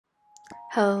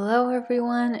Hello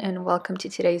everyone and welcome to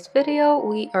today's video.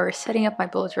 We are setting up my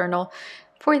bullet journal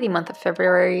for the month of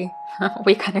February.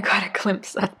 We kind of got a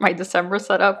glimpse at my December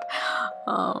setup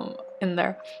in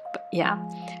there, but yeah.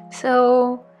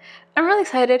 So I'm really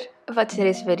excited about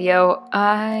today's video.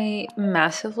 I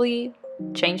massively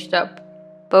changed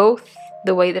up both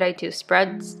the way that I do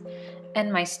spreads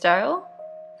and my style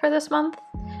for this month,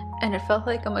 and it felt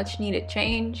like a much needed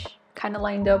change, kind of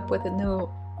lined up with a new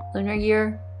lunar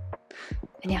year.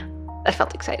 And yeah, that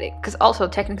felt exciting because also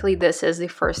technically this is the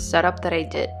first setup that I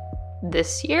did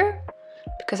this year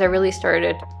because I really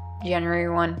started January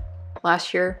 1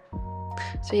 last year.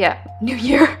 So yeah, new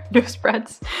year, new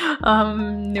spreads,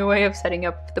 new way of setting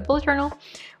up the bullet journal,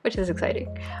 which is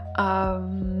exciting.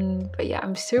 But yeah,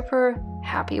 I'm super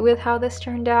happy with how this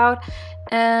turned out,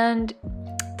 and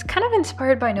it's kind of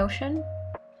inspired by Notion.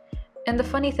 And the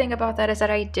funny thing about that is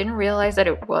that I didn't realize that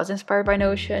it was inspired by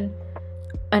Notion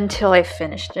until I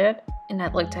finished it and I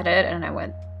looked at it and I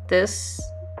went, this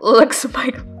looks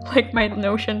like my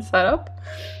Notion setup.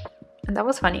 And that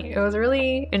was funny. It was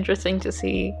really interesting to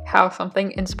see how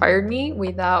something inspired me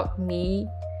without me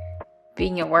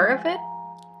being aware of it.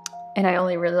 And I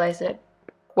only realized it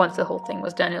once the whole thing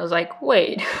was done. It was like,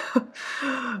 wait.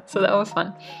 So that was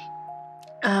fun.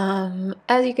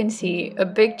 As you can see, a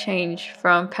big change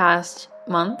from past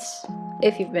months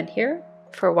if you've been here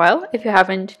for a while. If you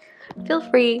haven't, feel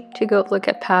free to go look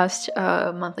at past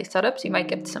monthly setups. You might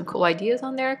get some cool ideas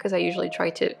on there because I usually try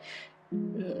to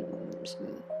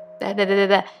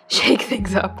shake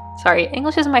things up. Sorry,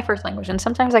 English is my first language and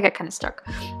sometimes I get kind of stuck.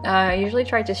 I usually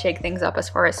try to shake things up as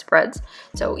far as spreads.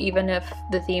 So even if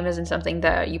the theme isn't something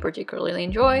that you particularly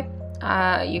enjoy,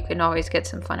 you can always get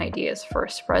some fun ideas for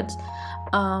spreads.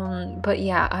 But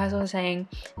yeah, as I was saying,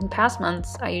 in past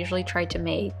months I usually try to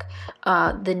make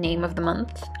the name of the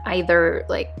month either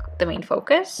like the main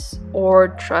focus or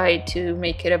try to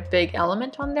make it a big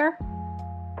element on there.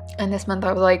 And this month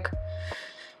I was like,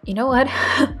 you know what?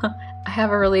 I have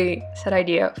a really set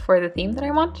idea for the theme that I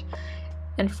want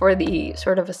and for the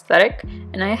sort of aesthetic,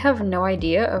 and I have no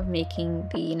idea of making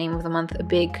the name of the month a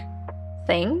big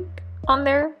thing on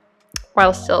there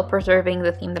while still preserving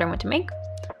the theme that I want to make.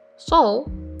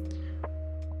 So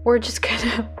we're just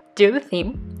gonna do the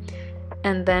theme,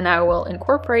 and then I will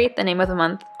incorporate the name of the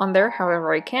month on there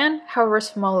however I can, however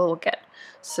small it will get.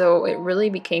 So it really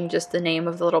became just the name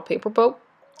of the little paper boat,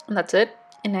 and that's it.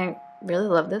 And I really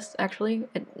love this, actually.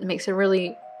 It makes it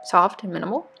really soft and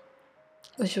minimal,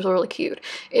 which is really cute.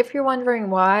 If you're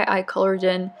wondering why I colored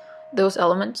in those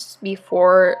elements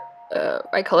before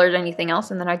I colored anything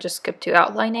else and then I just skipped to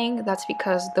outlining, that's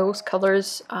because those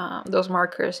colors, those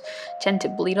markers tend to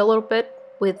bleed a little bit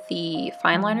with the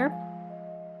fine liner,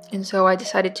 and so I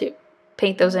decided to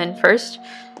paint those in first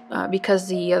because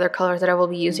the other colors that I will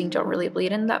be using don't really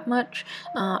bleed in that much.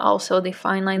 Also, the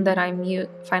fine liner that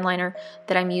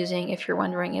I'm using, if you're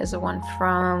wondering, is the one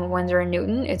from Winsor &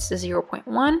 Newton. It's the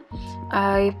 0.1.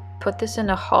 I put this in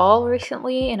a haul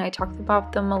recently and I talked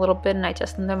about them a little bit and I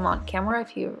tested them on camera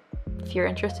if you're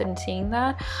interested in seeing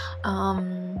that.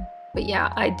 But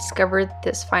yeah, I discovered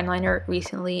this fine liner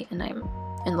recently and I'm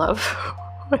in love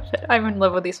with it. I'm in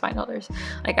love with these fine liners.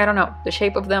 Like, I don't know, the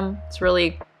shape of them, it's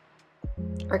really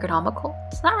ergonomical.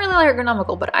 It's not really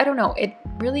ergonomical, but I don't know, it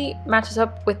really matches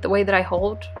up with the way that I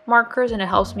hold markers and it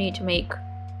helps me to make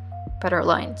better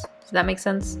lines. Does that make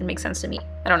sense? It makes sense to me.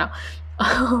 I don't know.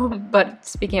 But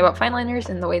speaking about fine liners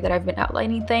and the way that I've been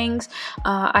outlining things,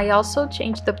 I also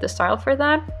changed up the style for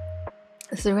that.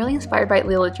 This is really inspired by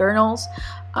leelajournals.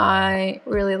 I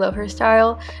really love her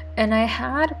style, and I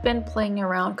had been playing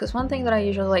around because one thing that I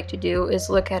usually like to do is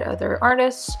look at other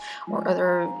artists or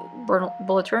other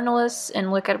bullet journalists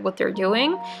and look at what they're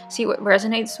doing, see what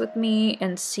resonates with me,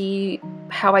 and see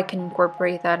how I can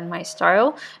incorporate that in my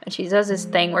style. And she does this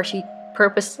thing where she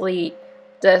purposely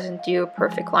doesn't do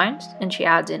perfect lines and she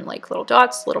adds in like little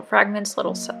dots, little fragments,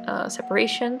 little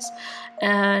separations.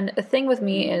 And the thing with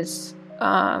me is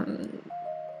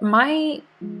my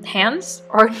hands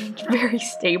aren't very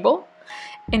stable,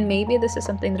 and maybe this is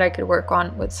something that I could work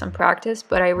on with some practice,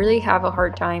 but I really have a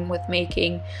hard time with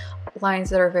making lines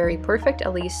that are very perfect,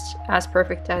 at least as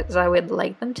perfect as I would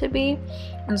like them to be.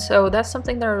 And so that's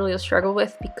something that I really struggle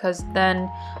with, because then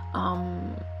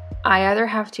I either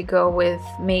have to go with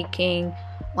making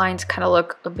lines kind of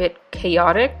look a bit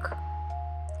chaotic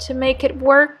to make it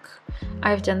work.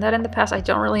 I've done that in the past. I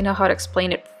don't really know how to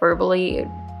explain it verbally.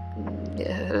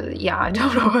 Yeah, I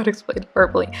don't know how to explain it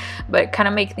verbally, but kind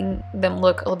of making them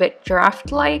look a little bit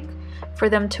draft-like for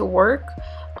them to work,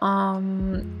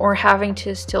 or having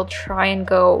to still try and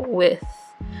go with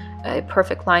a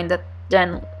perfect line that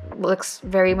then looks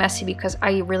very messy because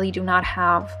I really do not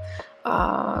have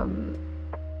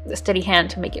a steady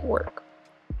hand to make it work.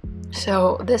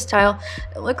 So this tile,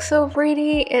 it looks so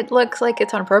pretty. It looks like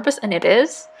it's on purpose, and it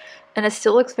is. And it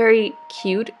still looks very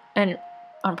cute and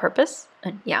on purpose.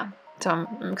 And yeah, so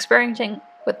I'm experimenting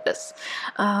with this.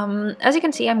 As you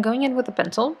can see, I'm going in with a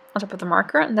pencil on top of the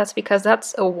marker, and that's because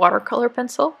that's a watercolor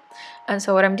pencil. And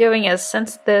so what I'm doing is,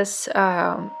 since this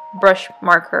brush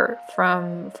marker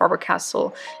from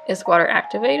Faber-Castell is water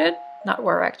activated, not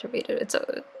water activated, it's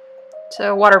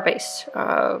a water-based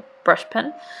brush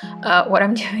pen. What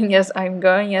I'm doing is I'm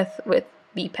going with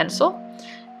the pencil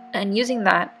and using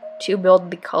that to build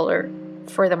the color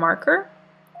for the marker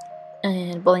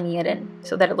and blending it in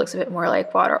so that it looks a bit more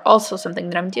like water. Also, something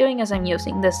that I'm doing is I'm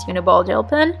using this Uniball gel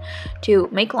pen to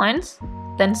make lines,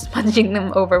 then sponging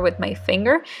them over with my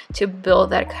finger to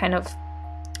build that kind of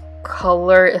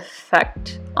color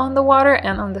effect on the water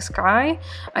and on the sky.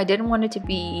 I didn't want it to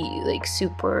be like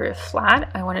super flat.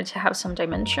 I wanted to have some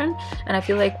dimension, and I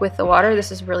feel like with the water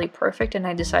this is really perfect, and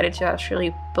I decided to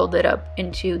actually build it up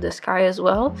into the sky as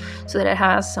well so that it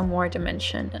has some more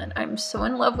dimension. And I'm so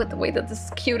in love with the way that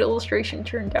this cute illustration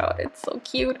turned out. It's so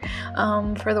cute.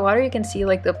 For the water, you can see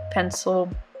like the pencil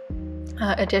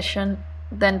addition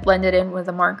then blended in with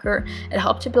a marker. It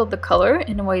helped to build the color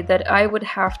in a way that I would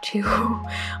have to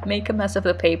make a mess of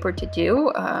the paper to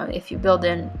do. If you build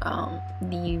in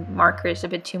the markers a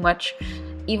bit too much,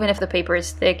 even if the paper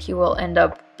is thick, you will end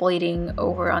up bleeding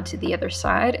over onto the other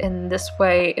side. And this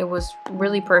way it was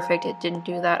really perfect. It didn't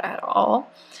do that at all.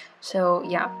 So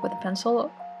yeah, with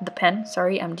the pen,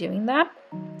 sorry, I'm doing that.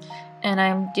 And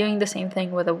I'm doing the same thing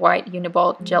with a white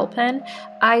Uniball gel pen.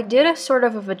 I did a sort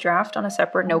of a draft on a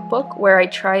separate notebook where I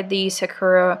tried the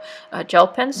Sakura gel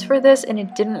pens for this, and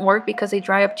it didn't work because they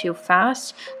dry up too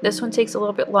fast. This one takes a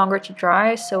little bit longer to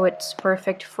dry, so it's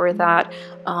perfect for that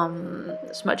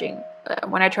smudging.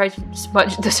 When I tried to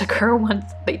smudge the Sakura ones,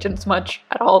 they didn't smudge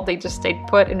at all. They just stayed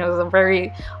put, and it was a very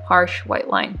harsh white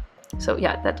line. So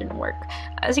yeah, that didn't work.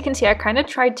 As you can see, I kind of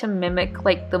tried to mimic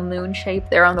like the moon shape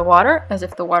there on the water, as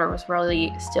if the water was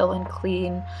really still and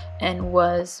clean and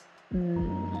was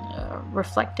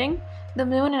reflecting the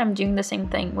moon, and I'm doing the same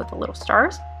thing with the little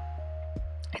stars.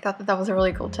 I thought that was a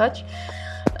really cool touch.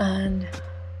 And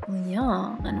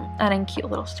yeah, and adding cute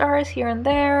little stars here and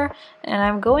there, and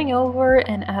I'm going over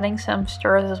and adding some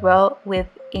stars as well with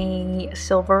a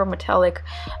silver metallic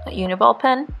Uniball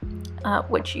pen,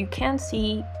 which you can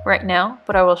see right now,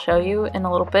 but I will show you in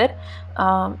a little bit.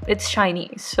 It's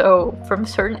shiny, so from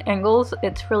certain angles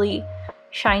it's really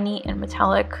shiny and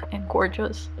metallic and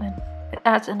gorgeous, and it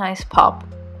adds a nice pop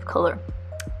of color.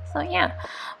 So yeah,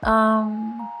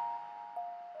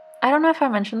 I don't know if I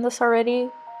mentioned this already,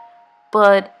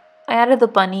 but I added the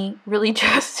bunny really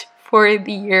just for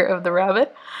the year of the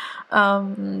rabbit.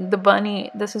 The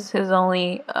bunny, this is his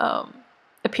only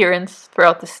appearance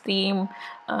throughout this theme,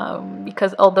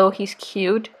 because although he's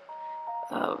cute,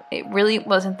 it really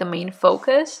wasn't the main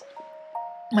focus.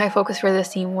 My focus for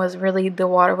this theme was really the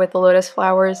water with the lotus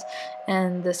flowers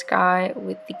and the sky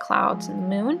with the clouds and the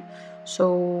moon.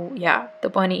 So yeah, the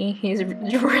bunny, he's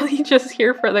really just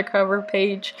here for the cover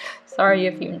page. Sorry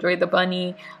if you enjoyed the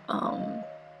bunny,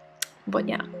 but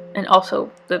yeah. And also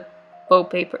the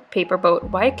paper boat.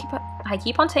 Why I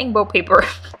keep on saying boat paper.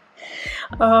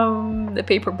 The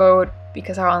paper boat,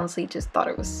 because I honestly just thought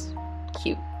it was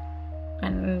cute,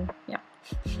 and yeah.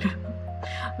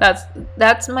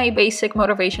 That's my basic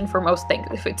motivation for most things.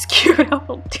 If it's cute, I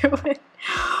will do it.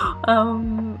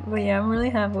 But yeah, I'm really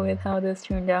happy with how this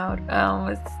turned out.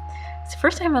 It's the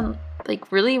first time I'm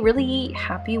like really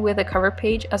happy with a cover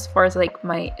page as far as like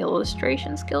my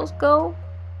illustration skills go.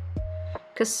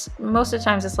 Because most of the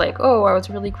times it's like, oh, I was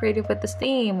really creative with this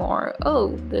theme, or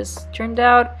oh, this turned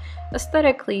out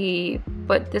aesthetically,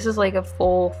 but this is like a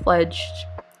full-fledged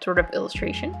sort of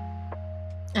illustration.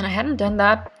 And I hadn't done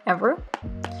that ever,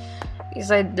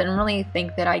 because I didn't really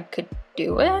think that I could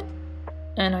do it,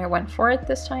 and I went for it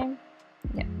this time.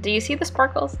 Yeah. Do you see the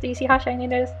sparkles? Do you see how shiny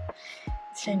it is?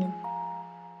 It's shiny.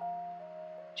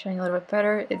 Showing a little bit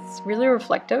better. It's really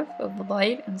reflective of the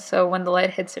light, and so when the light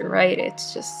hits it right,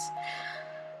 it's just,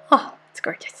 oh, it's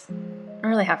gorgeous. I'm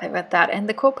really happy about that. And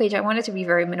the quote page, I wanted to be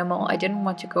very minimal. I didn't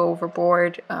want to go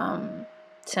overboard,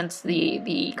 since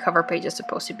the cover page is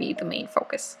supposed to be the main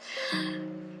focus.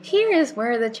 Here is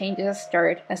where the changes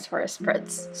start as far as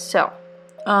spreads. So,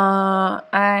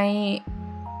 I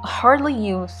hardly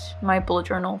used my bullet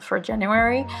journal for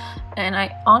January, and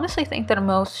I honestly think that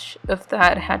most of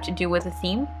that had to do with the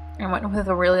theme. I went with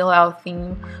a really loud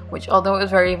theme, which although it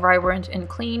was very vibrant and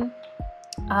clean,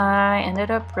 I ended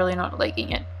up really not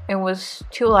liking it. It was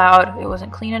too loud, it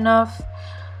wasn't clean enough,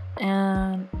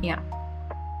 and yeah.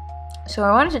 So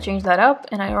I wanted to change that up,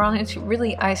 and I wanted to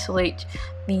really isolate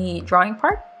the drawing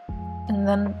part and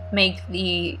then make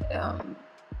the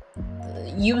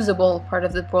usable part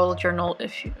of the bullet journal,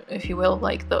 if you will,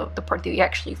 like the part that you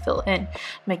actually fill in,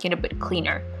 make it a bit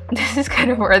cleaner. This is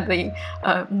kind of where the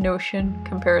Notion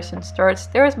comparison starts.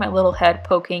 There's my little head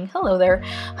poking. Hello there.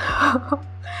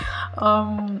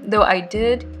 Though I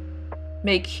did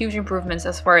make huge improvements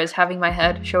as far as having my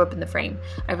head show up in the frame.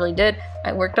 I really did.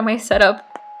 I worked on my setup.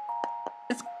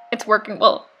 It's working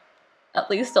well, at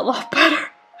least a lot better.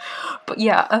 But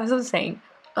yeah, I was saying,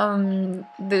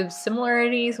 the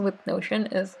similarities with Notion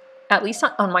is, at least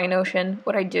on my Notion,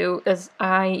 what I do is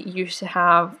I used to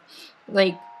have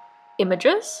like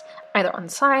images either on the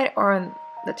side or on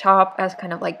the top as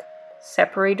kind of like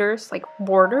separators, like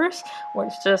borders, where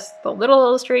it's just the little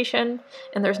illustration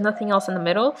and there's nothing else in the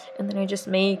middle, and then I just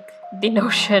make the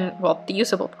Notion, well, the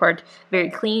usable part, very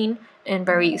clean and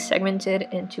very segmented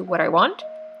into what I want.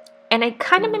 And I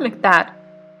kind of mimic that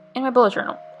in my bullet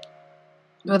journal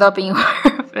without being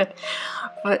aware of it.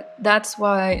 But that's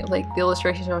why like the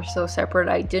illustrations are so separate.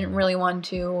 I didn't really want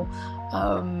to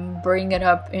bring it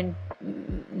up and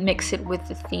mix it with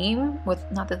the theme, with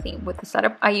the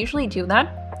setup. I usually do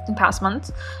that in past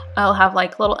months. I'll have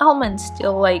like little elements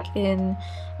still, like in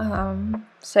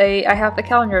say I have the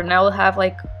calendar and I'll have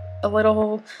like a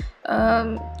little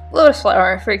lotus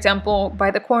flower, for example, by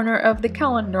the corner of the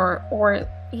calendar, or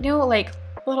you know, like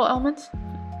little elements.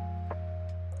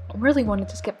 I really wanted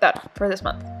to skip that for this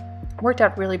month. Worked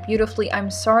out really beautifully.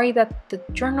 I'm sorry that the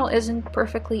journal isn't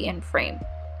perfectly in frame.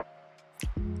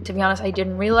 To be honest, I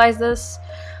didn't realize this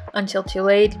until too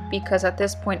late, because at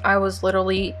this point I was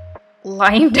literally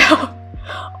lying down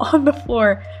on the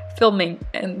floor filming,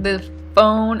 and the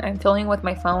phone, I'm filming with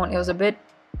my phone, it was a bit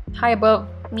high above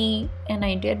me and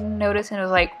I didn't notice, and I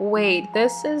was like, wait,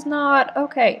 this is not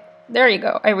okay. There you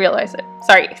go, I realized it.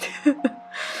 Sorry.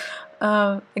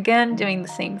 Again, doing the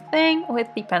same thing with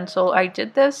the pencil. I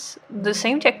did this, the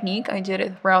same technique, I did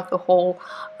it throughout the whole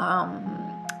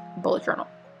bullet journal.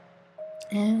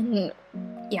 And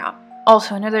yeah,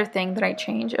 also another thing that I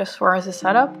changed as far as the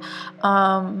setup,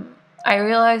 I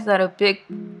realized that a big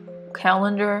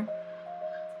calendar,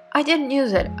 I didn't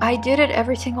use it. I did it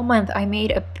every single month. I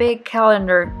made a big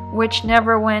calendar which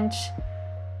never went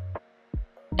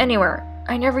anywhere.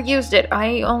 I never used it.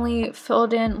 I only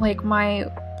filled in like my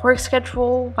work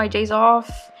schedule, my days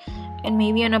off, and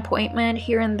maybe an appointment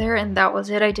here and there, and that was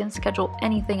it. I didn't schedule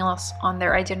anything else on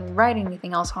there. I didn't write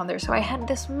anything else on there. So I had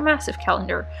this massive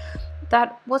calendar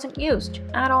that wasn't used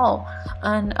at all.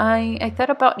 And I thought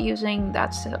about using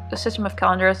that system of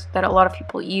calendars that a lot of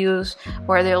people use,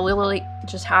 where they'll literally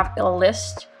just have a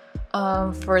list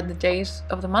for the days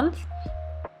of the month.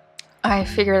 I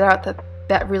figured out that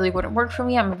that really wouldn't work for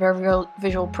me. I'm a very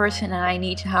visual person and I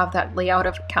need to have that layout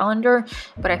of a calendar,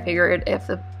 but I figured if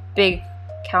the big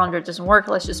calendar doesn't work,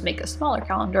 let's just make a smaller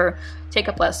calendar, take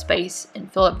up less space, and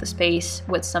fill up the space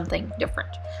with something different.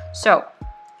 So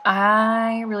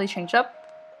I really changed up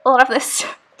a lot of this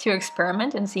to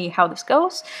experiment and see how this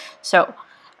goes. So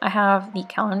I have the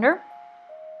calendar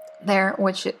there,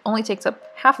 which only takes up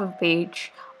half of a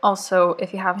page. Also,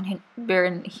 if you haven't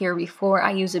been here before,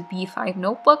 I use a B5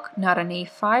 notebook, not an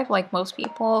A5 like most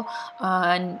people.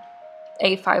 An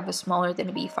A5 is smaller than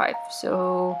a B5.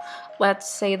 So let's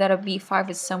say that a B5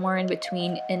 is somewhere in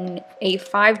between an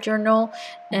A5 journal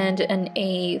and an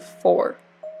A4,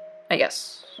 I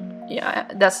guess.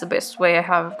 Yeah, that's the best way I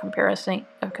have of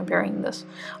comparing this.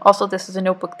 Also, this is a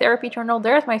notebook therapy journal.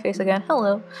 There's my face again.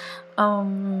 Hello.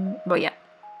 But yeah.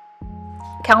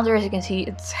 Calendar, as you can see,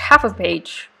 it's half a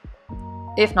page,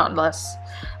 if not less.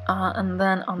 And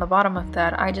then on the bottom of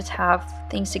that, I just have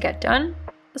things to get done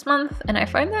this month, and I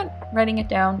find that writing it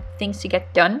down, things to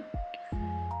get done,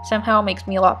 somehow makes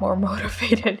me a lot more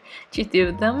motivated to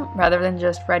do them rather than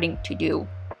just writing to-do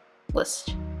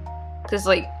list. Because,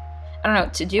 like, I don't know,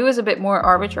 to-do is a bit more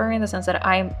arbitrary in the sense that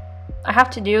I have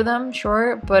to do them,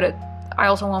 sure, but I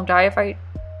also won't die if I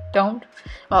don't.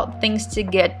 Well, things to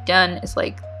get done is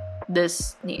like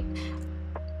this.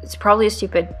 It's probably a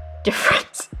stupid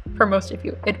difference for most of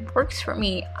you. It works for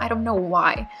me. I don't know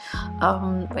why.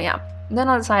 But yeah. Then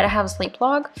on the side I have a sleep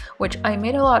log, which I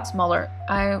made a lot smaller.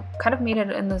 I kind of made it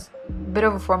in this bit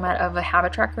of a format of a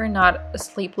habit tracker, not a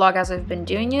sleep log as I've been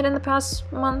doing it in the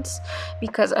past months,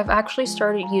 because I've actually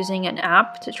started using an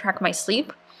app to track my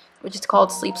sleep, which is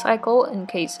called Sleep Cycle, in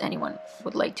case anyone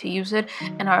would like to use it.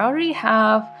 And I already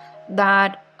have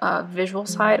that visual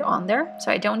side on there,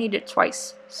 so I don't need it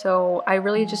twice. So I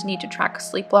really just need to track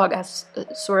sleep log as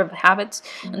sort of habits,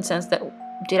 in the sense that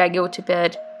did I go to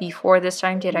bed before this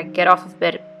time? Did I get off of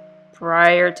bed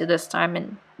prior to this time?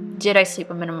 And did I sleep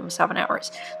a minimum of 7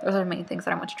 hours? Those are the main things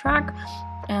that I want to track.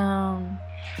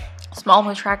 Small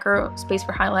mood tracker, space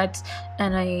for highlights,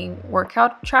 and a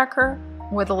workout tracker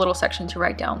with a little section to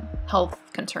write down health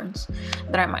concerns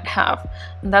that I might have.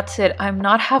 And that's it. I'm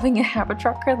not having a habit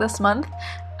tracker this month.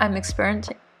 I'm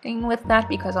experimenting with that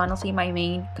because honestly my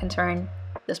main concern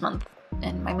this month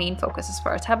and my main focus as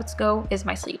far as habits go is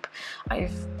my sleep.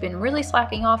 I've been really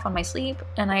slacking off on my sleep,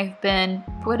 and I've been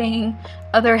putting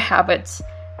other habits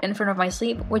in front of my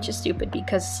sleep, which is stupid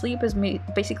because sleep is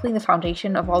basically the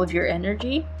foundation of all of your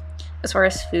energy as far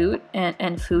as food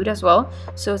and food as well.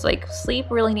 So it's like sleep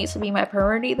really needs to be my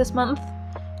priority this month,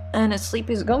 and sleep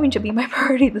is going to be my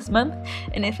priority this month.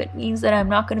 And if it means that I'm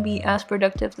not going to be as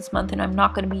productive this month and I'm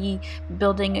not going to be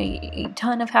building a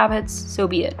ton of habits, so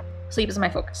be it. Sleep is my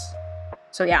focus.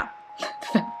 So yeah,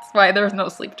 that's why there's no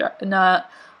sleep tracker.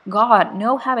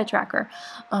 No habit tracker.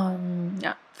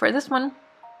 Yeah, for this one,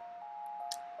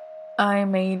 I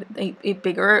made a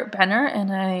bigger banner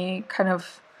and I kind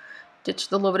of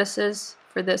ditched the lotuses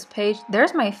for this page.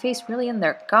 There's my face really in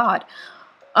there. God.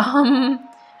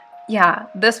 Yeah,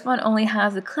 this one only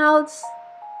has the clouds,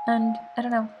 and I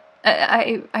don't know.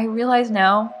 I realize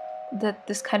now that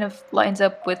this kind of lines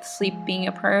up with sleep being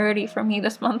a priority for me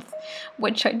this month,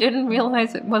 which I didn't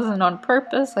realize it wasn't on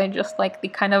purpose. I just like the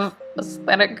kind of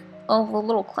aesthetic of the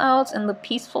little clouds and the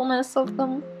peacefulness of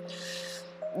them.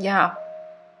 Yeah.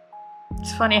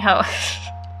 It's funny how,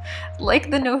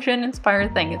 like the Notion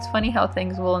inspired thing, it's funny how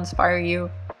things will inspire you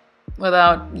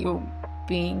without you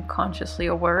being consciously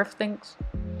aware of things.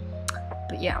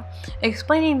 But yeah,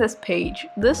 explaining this page,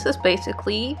 this is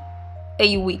basically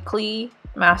a weekly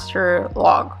master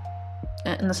log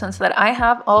in the sense that I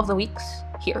have all of the weeks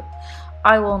here.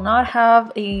 I will not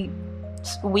have a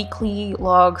weekly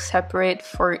log separate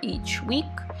for each week.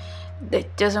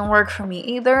 That doesn't work for me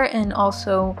either. And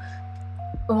also,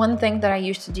 one thing that I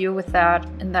used to do with that,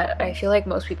 and that I feel like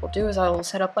most people do, is I will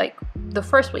set up like the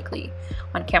first weekly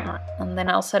on camera, and then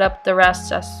I'll set up the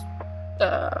rest as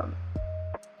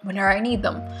whenever I need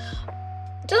them.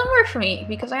 It doesn't work for me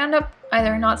because I end up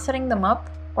either not setting them up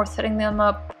or setting them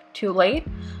up too late,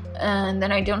 and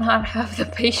then I don't have the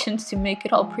patience to make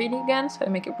it all pretty again, so I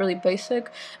make it really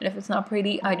basic, and if it's not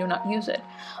pretty, I do not use it.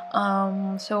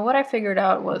 So what I figured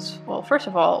out was, well, first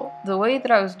of all, the way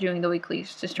that I was doing the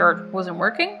weeklies to start wasn't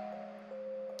working.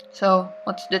 So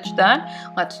let's ditch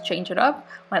that, let's change it up,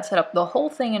 let's set up the whole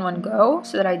thing in one go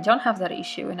so that I don't have that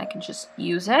issue and I can just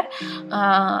use it.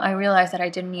 I realized that I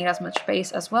didn't need as much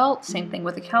space as well. Same thing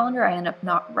with the calendar, I end up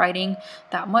not writing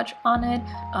that much on it.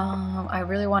 I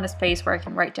really want a space where I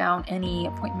can write down any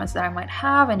appointments that I might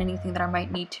have and anything that I might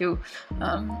need to,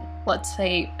 let's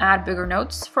say, add bigger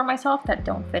notes for myself that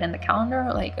don't fit in the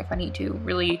calendar, like if I need to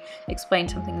really explain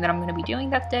something that I'm going to be doing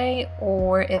that day,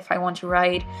 or if I want to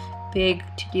write big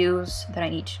to-dos that I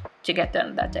need to get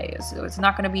done that day. So it's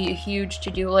not going to be a huge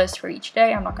to-do list for each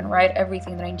day. I'm not going to write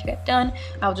everything that I need to get done.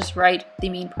 I'll just write the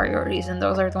main priorities, and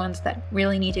those are the ones that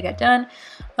really need to get done,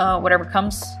 whatever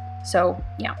comes. So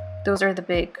yeah, those are the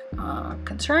big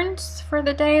concerns for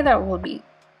the day that will be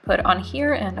put on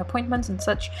here, and appointments and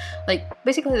such, like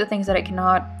basically the things that I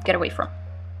cannot get away from.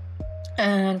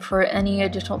 And for any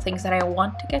additional things that I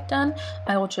want to get done,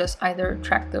 I will just either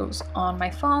track those on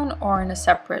my phone or in a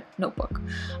separate notebook.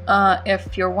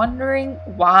 If you're wondering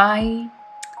why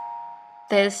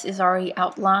this is already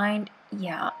outlined,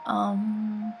 yeah,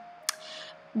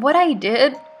 what I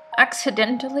did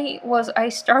accidentally was I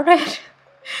started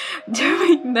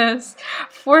doing this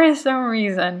for some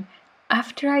reason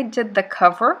after I did the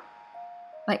cover.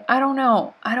 Like, I don't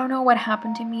know what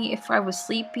happened to me, if I was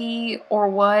sleepy or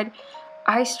what.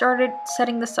 I started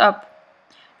setting this up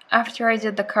after I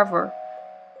did the cover,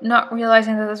 not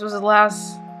realizing that this was the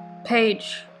last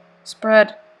page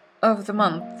spread of the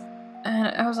month. And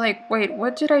I was like, wait,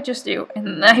 what did I just do? And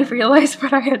then I realized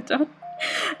what I had done.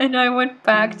 And I went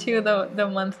back to the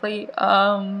monthly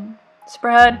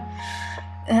spread.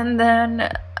 And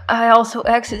then I also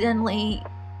accidentally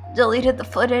deleted the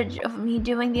footage of me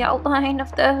doing the outline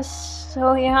of this.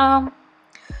 So yeah,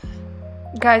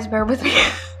 guys, bear with me.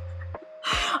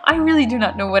 I really do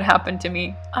not know what happened to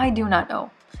me. I do not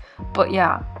know. But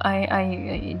yeah,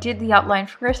 I did the outline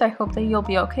first. I hope that you'll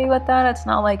be okay with that. It's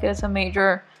not like it's a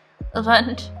major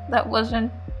event that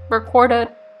wasn't recorded.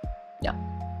 Yeah.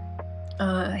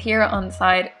 Here on the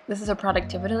side, this is a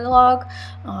productivity log,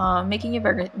 making it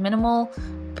very minimal,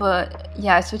 but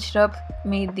yeah, I switched it up,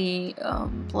 made the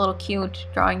little cute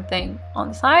drawing thing on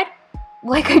the side,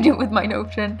 like I do with my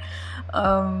Notion,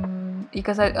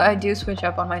 because I do switch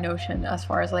up on my Notion as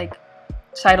far as like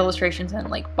side illustrations and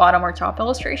like bottom or top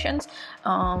illustrations.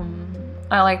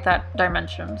 I like that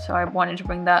dimension, so I wanted to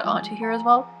bring that onto here as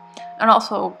well. And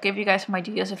also give you guys some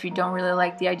ideas if you don't really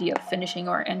like the idea of finishing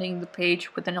or ending the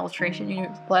page with an illustration.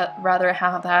 You'd rather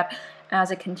have that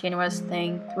as a continuous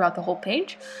thing throughout the whole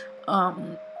page.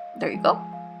 There you go.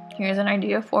 Here's an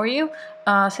idea for you.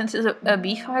 Since it's a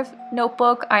B5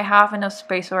 notebook, I have enough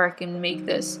space where I can make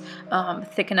this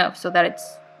thick enough so that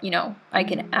it's, you know, I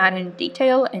can add in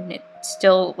detail and it's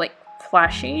still like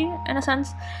flashy in a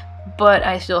sense, but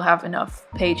I still have enough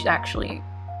page to actually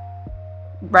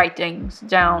write things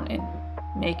down and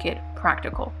make it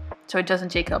practical, so it doesn't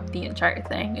take up the entire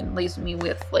thing and leaves me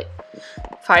with like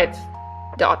 5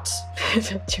 dots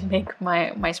to make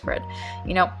my spread,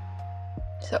 you know.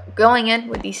 So going in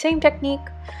with the same technique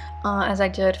as I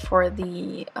did for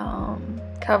the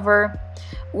cover.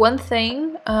 One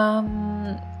thing,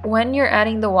 when you're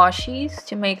adding the washies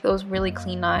to make those really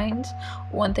clean lines,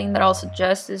 one thing that I'll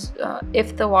suggest is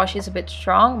if the washi is a bit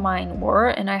strong, mine were,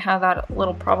 and I had that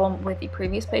little problem with the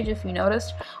previous page if you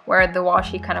noticed, where the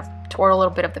washi kind of tore a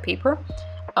little bit of the paper.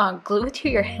 Glue it to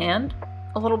your hand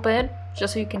a little bit,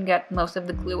 just so you can get most of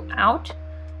the glue out,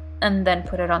 and then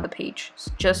put it on the page,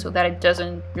 just so that it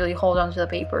doesn't really hold onto the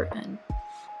paper and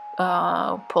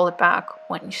pull it back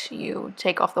once you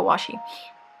take off the washi.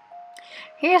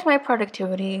 Here's my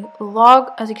productivity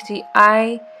log. As you can see,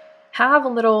 I have a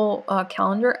little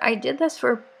calendar. I did this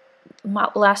for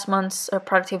last month's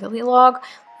productivity log,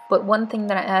 but one thing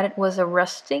that I added was a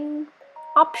resting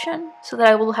option, so that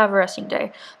I will have a resting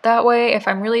day. That way, if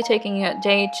I'm really taking a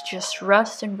day to just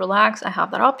rest and relax, I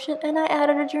have that option, and I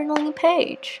added a journaling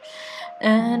page.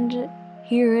 And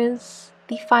here is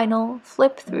the final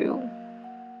flip through.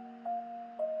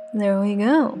 There we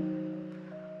go.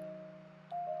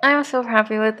 I'm so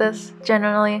happy with this.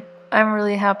 Generally, I'm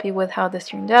really happy with how this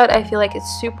turned out. I feel like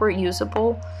it's super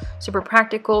usable, super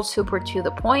practical, super to the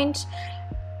point,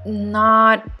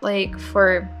 not like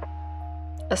for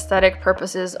aesthetic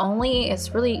purposes only.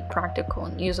 It's really practical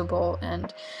and usable,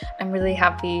 and I'm really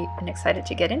happy and excited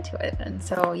to get into it. And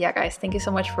so yeah guys, thank you so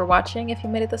much for watching. If you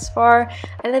made it this far,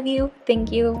 I love you.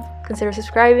 Thank you. Consider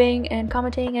subscribing and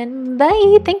commenting, and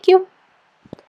bye. Thank you.